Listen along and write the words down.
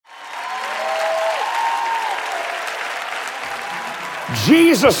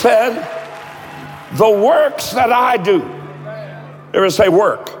Jesus said, the works that I do. Everybody say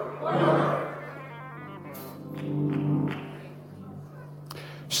work.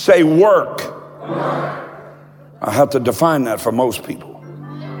 Say work. I have to define that for most people.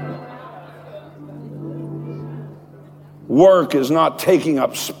 Work is not taking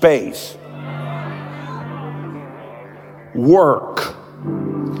up space. Work.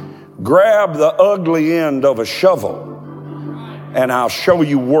 Grab the ugly end of a shovel and I'll show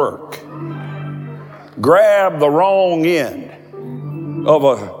you work. Grab the wrong end of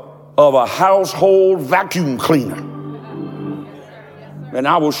a household vacuum cleaner and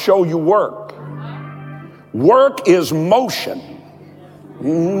I will show you work. Work is motion.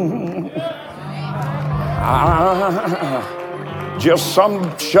 Just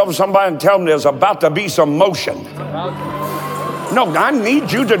shove somebody and tell them there's about to be some motion. No, I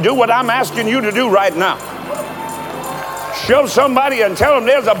need you to do what I'm asking you to do right now. Shove somebody and tell them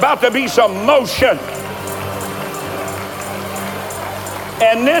there's about to be some motion.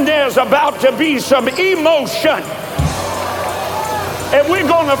 And then there's about to be some emotion. And we're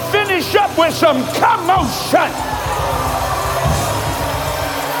going to finish up with some commotion.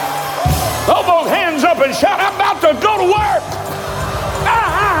 Throw both hands up and shout, I'm about to go to work.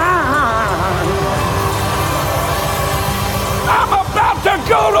 I'm about to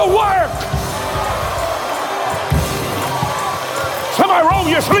go to work. Somebody roll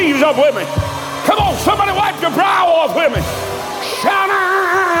your sleeves up with me. Come on, somebody wipe your brow off with me. Shout,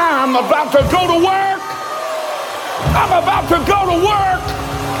 I'm about to go to work. I'm about to go to work.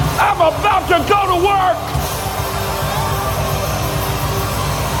 I'm about to go to work.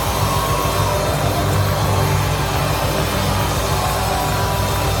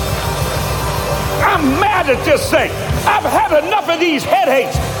 I'm mad at this thing. I've had enough of these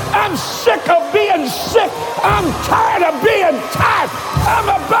headaches. I'm sick of being sick. I'm tired of being tired. I'm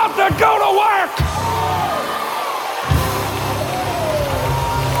about to go to work.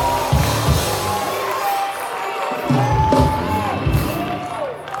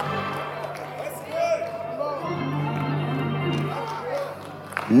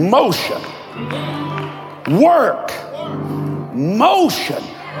 Motion. Work. Motion.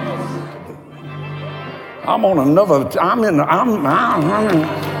 I'm on another. I'm in the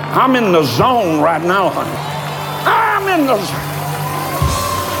zone right now, honey. I'm in the zone.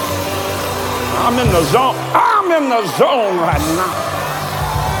 I'm in the zone right now.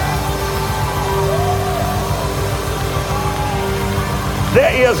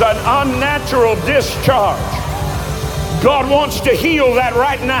 There is an unnatural discharge. God wants to heal that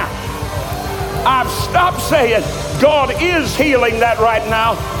right now. I've stopped saying God is healing that right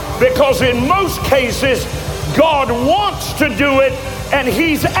now, because in most cases, God wants to do it, and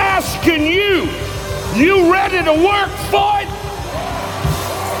He's asking you, you ready to work for it?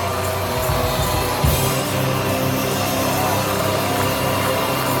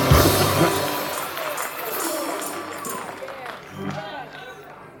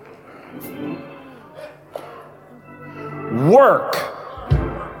 Work.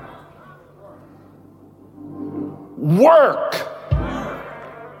 Work.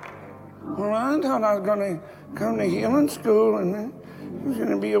 Well, I thought I was going to come to healing school and there's going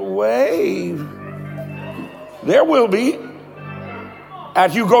to be a wave. There will be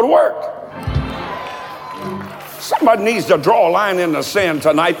as you go to work. Somebody needs to draw a line in the sand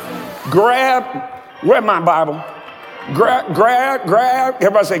tonight. Where's my Bible? Grab.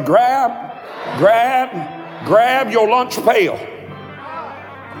 Everybody say grab your lunch pail.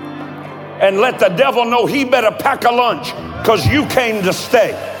 And let the devil know he better pack a lunch, because you came to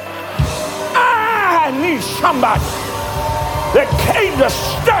stay. I need somebody that came to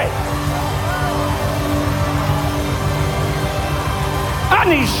stay. I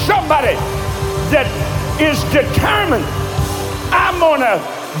need somebody that is determined, I'm going to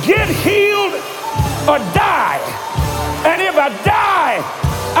get healed or die. And if I die,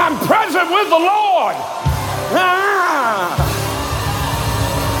 I'm present with the Lord.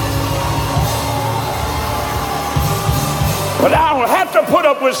 But I don't have to put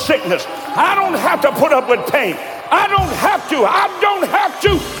up with sickness. I don't have to put up with pain. I don't have to.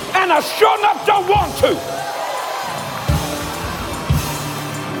 And I sure enough don't want to.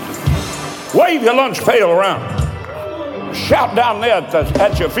 Wave your lunch pail around. Shout down there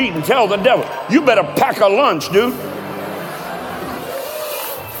at your feet and tell the devil, you better pack a lunch, dude.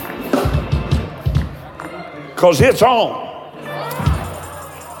 Because it's on.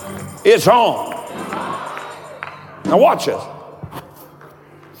 It's on. Now watch this.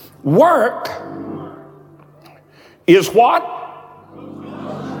 Work is what?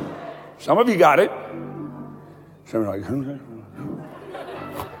 Some of you got it. Some are like,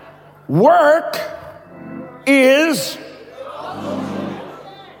 Work is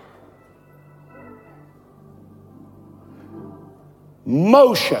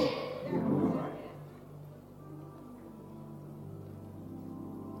motion.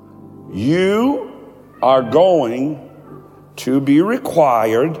 You are going to be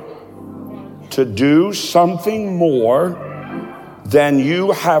required to do something more than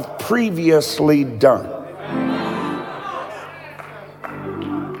you have previously done.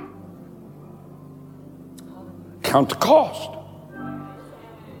 Count the cost.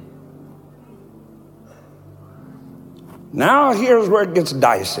 Now here's where it gets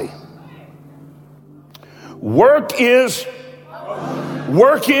dicey. Work is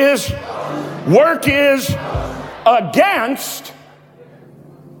against,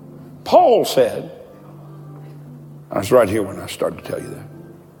 Paul said, I was right here when I started to tell you that.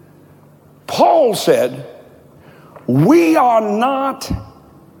 Paul said, we are not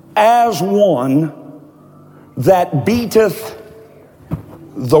as one that beateth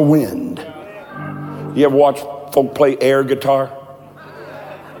the wind. You ever watch folk play air guitar?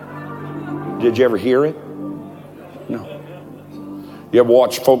 Did you ever hear it? No. You ever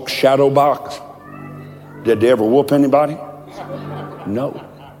watch folks shadow box? Did they ever whoop anybody? No.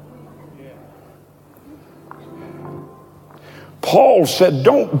 Paul said,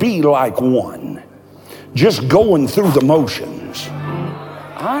 don't be like one, just going through the motions.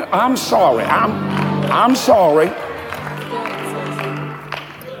 I'm sorry. I'm sorry.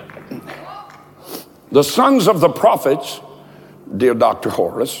 The sons of the prophets, dear Dr.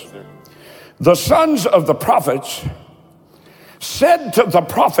 Horace, the sons of the prophets said to the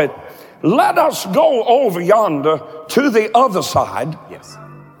prophet, let us go over yonder to the other side. Yes.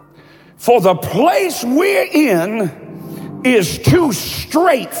 For the place we're in is too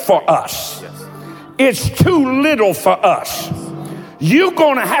straight for us. Yes. It's too little for us. You're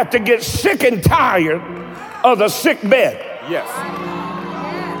going to have to get sick and tired of the sick bed. Yes.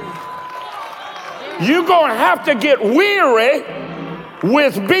 You're going to have to get weary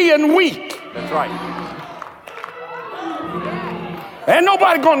with being weak. That's right. Ain't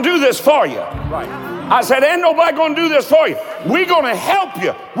nobody going to do this for you. Right. I said, ain't nobody going to do this for you. We're going to help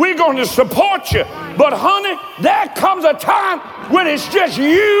you. We're going to support you. But honey, there comes a time when it's just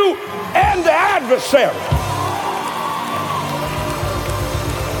you and the adversary.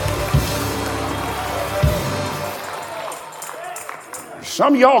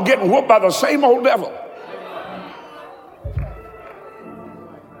 Some of y'all getting whooped by the same old devil.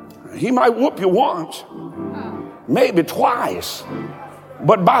 He might whoop you once, maybe twice,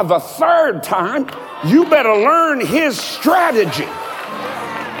 but by the third time, you better learn his strategy.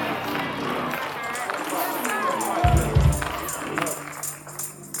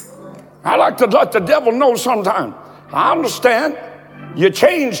 I like to let the devil know sometimes. I understand you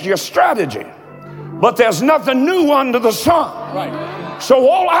changed your strategy, but there's nothing new under the sun. Right. So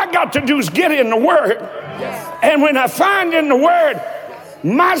all I got to do is get in the Word. Yes. And when I find in the Word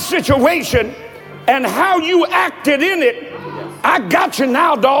my situation and how you acted in it, I got you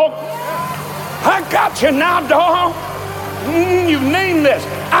now, dog. I got you now, dog. You name this.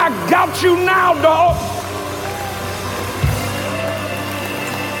 I got you now, dog.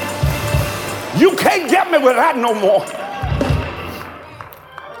 You can't get me with that no more.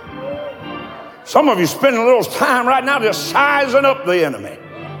 Some of you spending a little time right now just sizing up the enemy.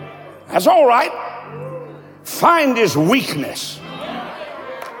 That's all right. Find his weakness.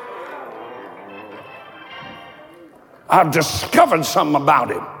 I've discovered something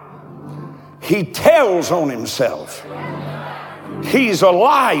about him. He tells on himself. He's a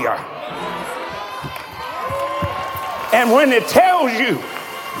liar. And when it tells you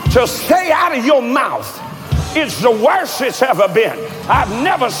to stay out of your mouth, it's the worst it's ever been. I've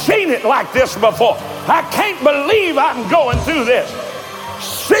never seen it like this before. I can't believe I'm going through this.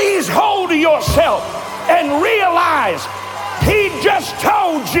 Seize hold of yourself and realize he just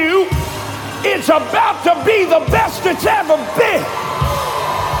told you it's about to be the best it's ever been.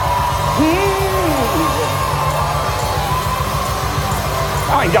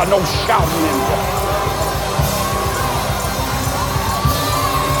 I ain't got no shouting in there.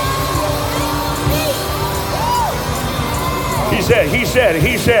 He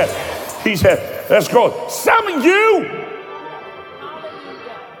said, let's go. Some of you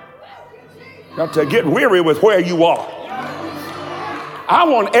got to get weary with where you are. I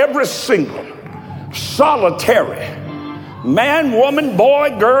want every single, solitary, man, woman,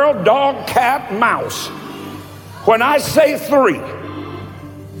 boy, girl, dog, cat, mouse. When I say 3,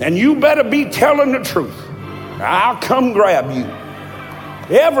 and you better be telling the truth, I'll come grab you.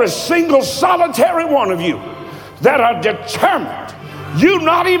 Every single solitary one of you that are determined You're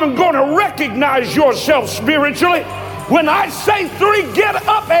not even going to recognize yourself spiritually. When I say 3, get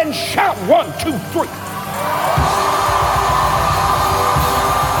up and shout 1, 2, 3.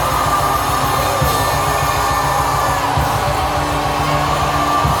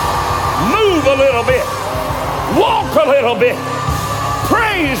 Move a little bit. Walk a little bit.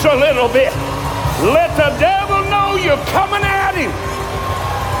 Praise a little bit. Let the devil know you're coming at him.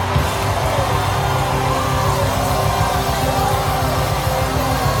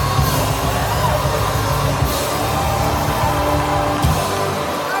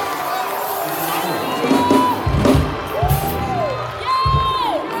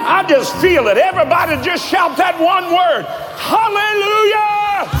 I just feel it. Everybody just shout that one word.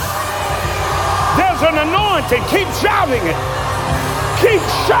 Hallelujah! There's an anointing. Keep shouting it. Keep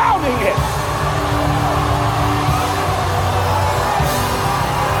shouting it.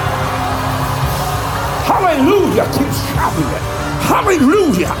 Hallelujah. Keep shouting it.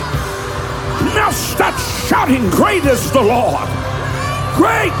 Hallelujah. Now start shouting, great is the Lord.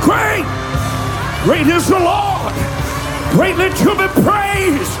 Great, great. Great is the Lord. Greatly to be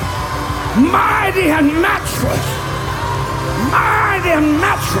praised. Mighty and matchless. Mighty and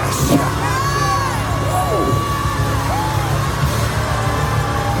matchless.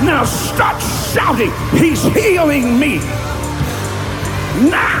 Now start shouting, he's healing me.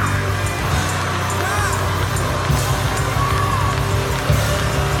 Now.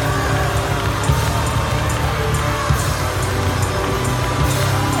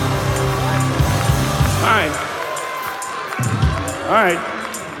 All right.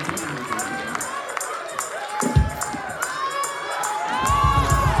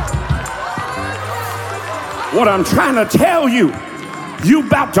 What I'm trying to tell you, you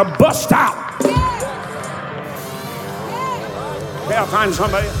about to bust out. Can I find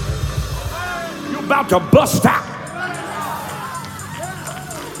somebody? You about to bust out.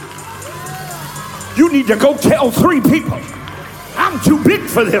 You need to go tell 3 people, I'm too big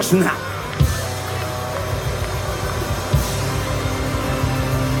for this now.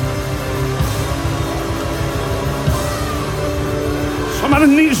 Somebody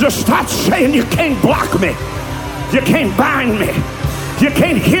needs to start saying, you can't block me. You can't bind me. You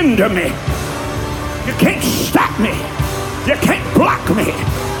can't hinder me. You can't stop me. You can't block me.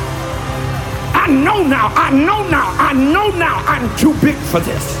 I know now, I know now, I know now I'm too big for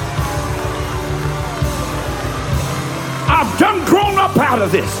this. I've done grown up out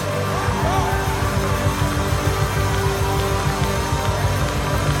of this.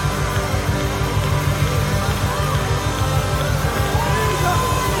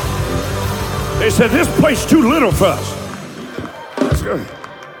 They said, this place too little for us. Let's go.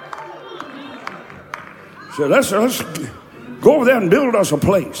 So let's go over there and build us a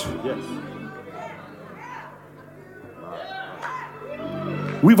place. Yes.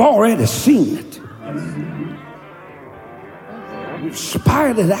 We've already seen it. We've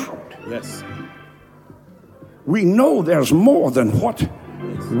spied it out. Yes. We know there's more than what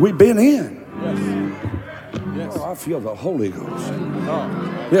we've been in. Yes. Yes. Oh, I feel the Holy Ghost.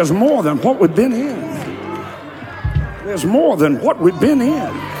 There's more than what we've been in. There's more than what we've been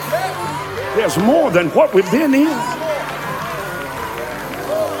in. There's more than what we've been in.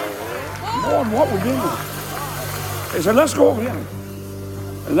 More than what we've been in. They said, let's go over here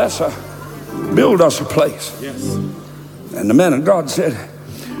and let's build us a place. Yes. And the man of God said,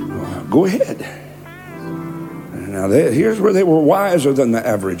 well, go ahead. Now, here's where they were wiser than the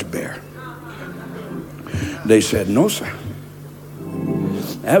average bear. They said, no, sir.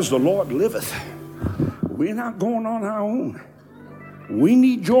 As the Lord liveth, we're not going on our own. We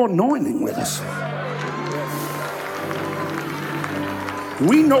need your anointing with us.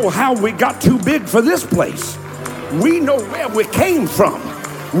 We know how we got too big for this place. We know where we came from.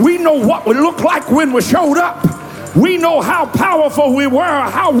 We know what we looked like when we showed up. We know how powerful we were,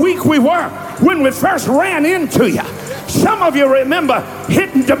 how weak we were when we first ran into you. Some of you remember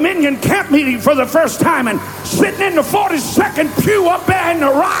hitting Dominion camp meeting for the first time and sitting in the 42nd pew up there in the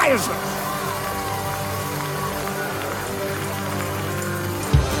rise.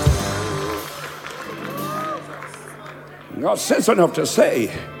 God sense enough to say,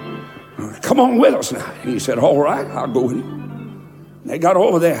 come on with us now. He said, all right, I'll go with you. They got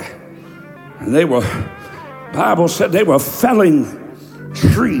over there and Bible said they were felling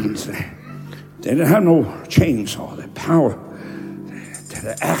trees. They didn't have no chainsaw. The power to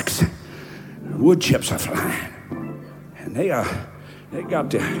the axe, wood chips are flying. And they got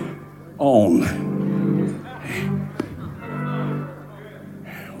their own.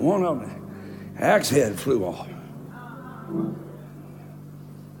 One of them, the axe head flew off.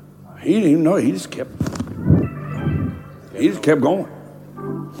 He didn't even know. He just kept going.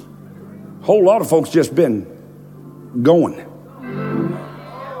 A whole lot of folks just been going.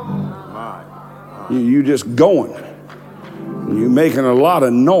 You just going. You're making a lot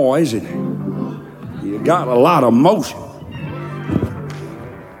of noise and you got a lot of motion.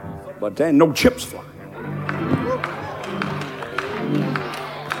 But there ain't no chips flying.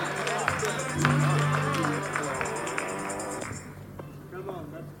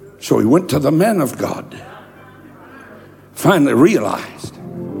 So he went to the man of God. Finally realized,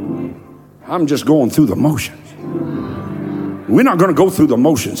 I'm just going through the motions. We're not going to go through the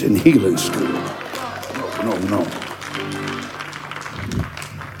motions in healing school. No.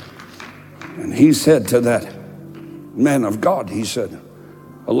 And he said to that man of God, he said,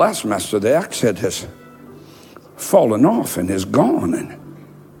 alas, master, the axe head has fallen off and is gone. And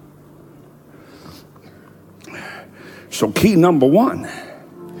so key number one,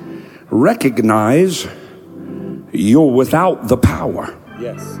 recognize you're without the power.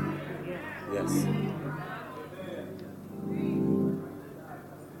 Yes.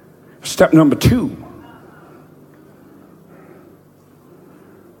 Step number two,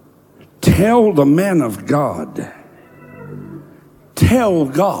 tell the man of God, tell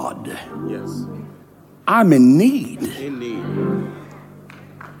God, yes, I'm in need. In need.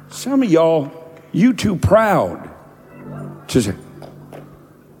 Some of y'all, you too proud to say,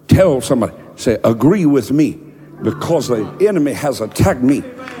 tell somebody, say, agree with me because the enemy has attacked me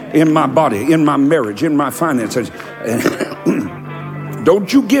in my body, in my marriage, in my finances.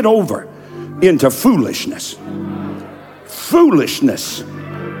 Don't you get over into foolishness. Foolishness.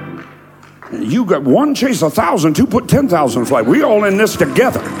 You got one chase 1,000, two put 10,000 flight. We all in this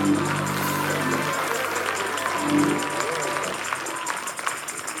together.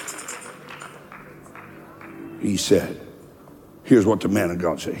 He said, here's what the man of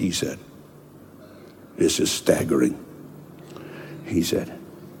God said. He said, this is staggering. He said,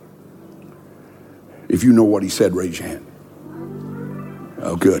 if you know what he said, raise your hand.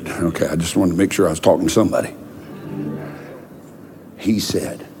 Oh, good. Okay, I just wanted to make sure I was talking to somebody. He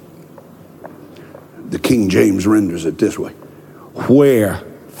said, the King James renders it this way. Where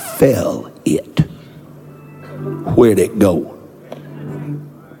fell it? Where'd it go?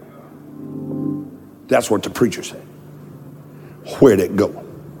 That's what the preacher said. Where'd it go?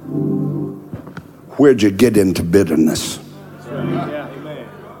 Where'd you get into bitterness?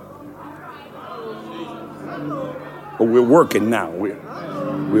 But we're working now.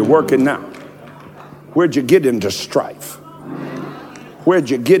 We're working now. Where'd you get into strife? Where'd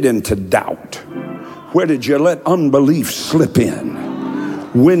you get into doubt? Where did you let unbelief slip in?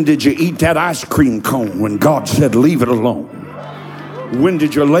 When did you eat that ice cream cone when God said, leave it alone? When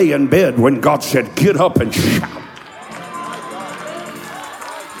did you lay in bed when God said, get up and shout?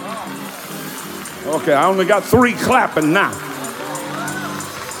 Okay, I only got 3 clapping now.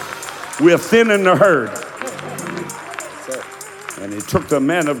 We're thinning the herd. And he took the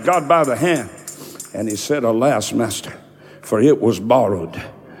man of God by the hand and he said, alas, master, for it was borrowed.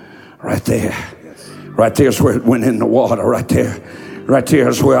 Right there. Right there's where it went in the water. Right there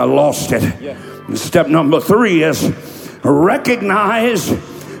is where I lost it. And step number 3 is recognize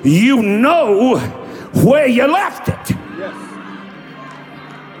you know where you left it.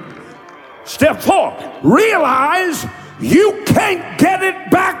 Step 4, realize you can't get it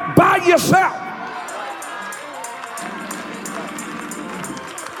back by yourself.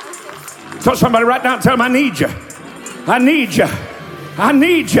 Tell somebody right now, tell them I need you. I need you. I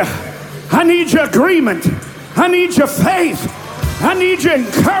need you. I need your agreement. I need your faith. I need your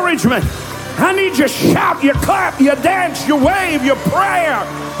encouragement. I need your shout, your clap, your dance, your wave, your prayer,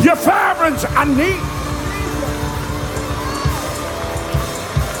 your fervence. I need.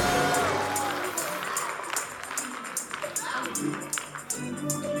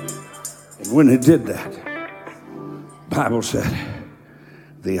 And when he did that, the Bible said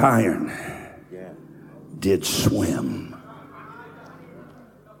the iron did swim.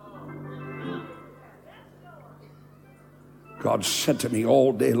 God said to me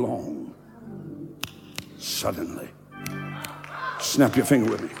all day long, suddenly, snap your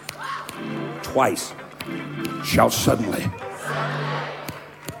finger with me, twice, shout suddenly,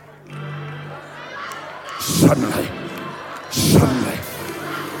 suddenly, suddenly.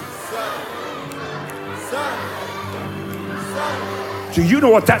 Do you know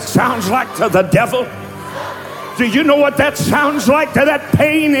what that sounds like to the devil? Do you know what that sounds like to that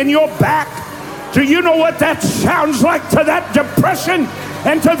pain in your back? Do you know what that sounds like to that depression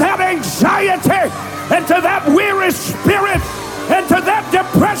and to that anxiety and to that weary spirit and to that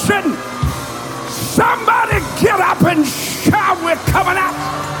depression? Somebody get up and shout, we're coming out.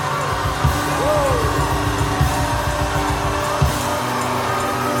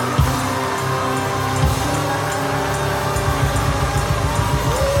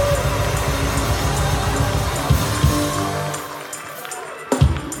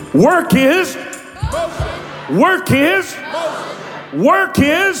 Work is. Work is. Work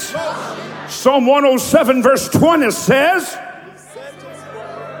is. Psalm 107 verse 20 says,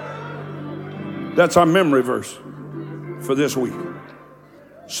 that's our memory verse for this week.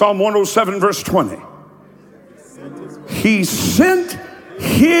 Psalm 107 verse 20. He sent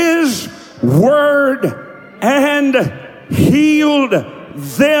his word and healed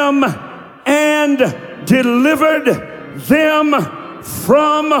them and delivered them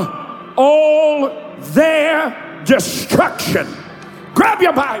from all their destruction. Grab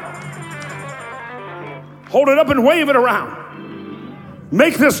your Bible. Hold it up and wave it around.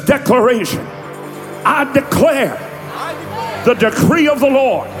 Make this declaration. I declare the decree of the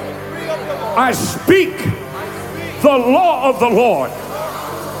Lord. I speak the law of the Lord.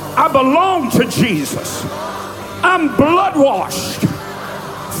 I belong to Jesus. I'm blood washed,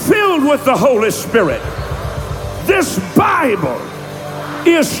 filled with the Holy Spirit. This Bible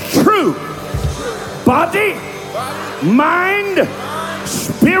is true. Body, mind,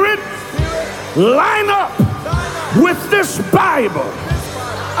 spirit, line up with this Bible.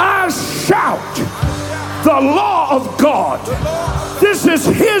 I shout the law of God. This is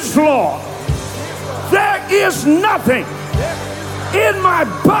his law. There is nothing in my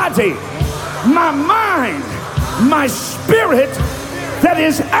body, my mind, my spirit that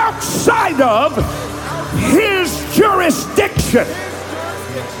is outside of his jurisdiction.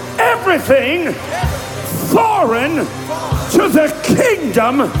 Everything foreign to the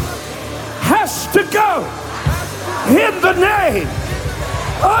kingdom has to go in the name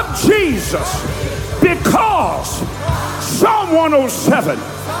of Jesus, because Psalm 107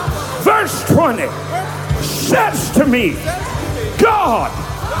 verse 20 says to me, God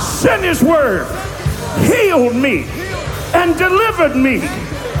sent his word, healed me, and delivered me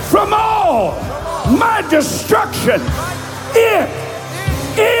from all my destruction. It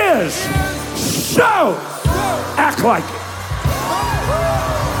is so. Act like it.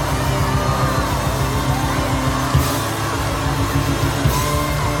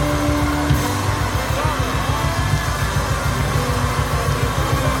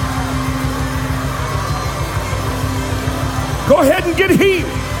 Go ahead and get healed.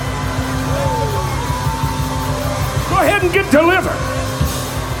 Go ahead and get delivered.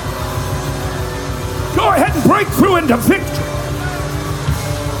 Go ahead and break through into victory.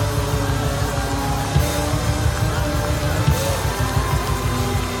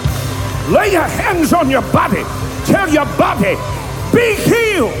 Lay your hands on your body. Tell your body, be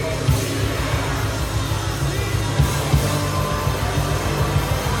healed.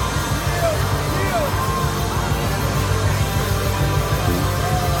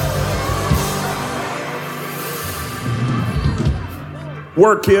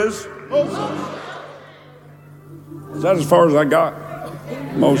 Work is. Is that as far as I got?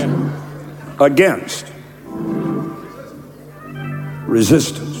 Motion. Against.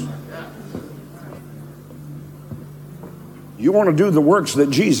 Resistance. You want to do the works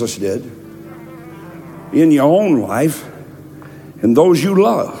that Jesus did in your own life and those you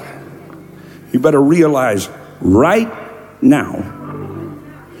love. You better realize right now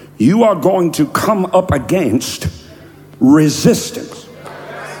you are going to come up against resistance.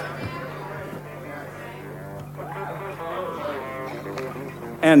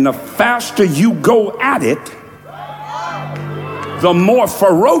 And the faster you go at it, the more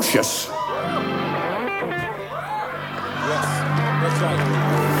ferocious.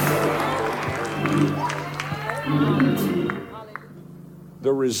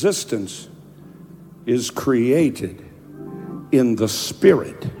 The resistance is created in the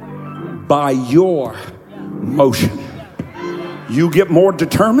spirit by your motion. You get more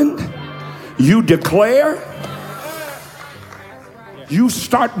determined, you declare, you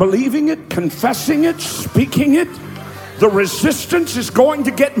start believing it, confessing it, speaking it, the resistance is going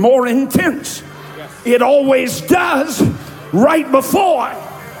to get more intense. It always does right before.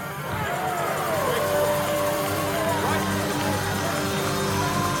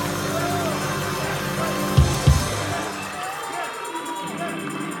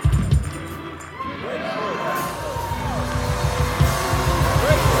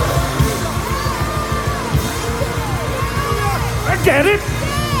 I get it.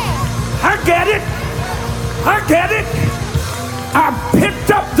 I get it. I get it. I picked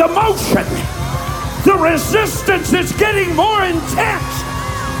up the motion. The resistance is getting more intense.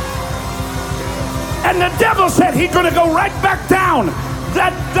 And the devil said he's going to go right back down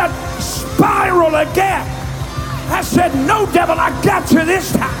that spiral again. I said, no, devil, I got you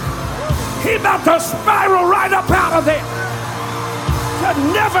this time. He about to spiral right up out of there. To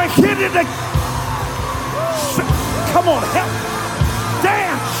never hit it again. Come on, help.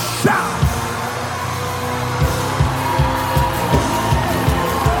 Dance.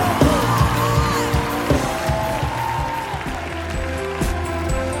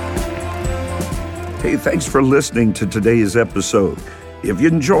 thanks for listening to today's episode. If you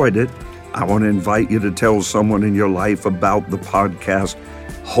enjoyed it, I want to invite you to tell someone in your life about the podcast.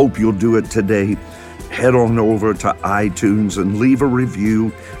 Hope you'll do it today. Head on over to iTunes and leave a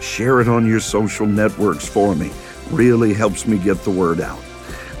review. Share it on your social networks for me. Really helps me get the word out.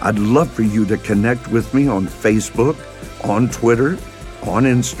 I'd love for you to connect with me on Facebook, on Twitter, on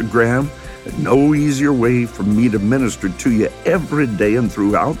Instagram. No easier way for me to minister to you every day and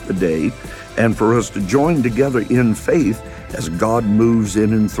throughout the day, and for us to join together in faith as God moves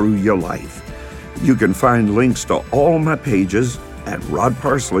in and through your life. You can find links to all my pages at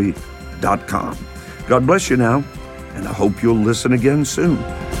rodparsley.com. God bless you now, and I hope you'll listen again soon.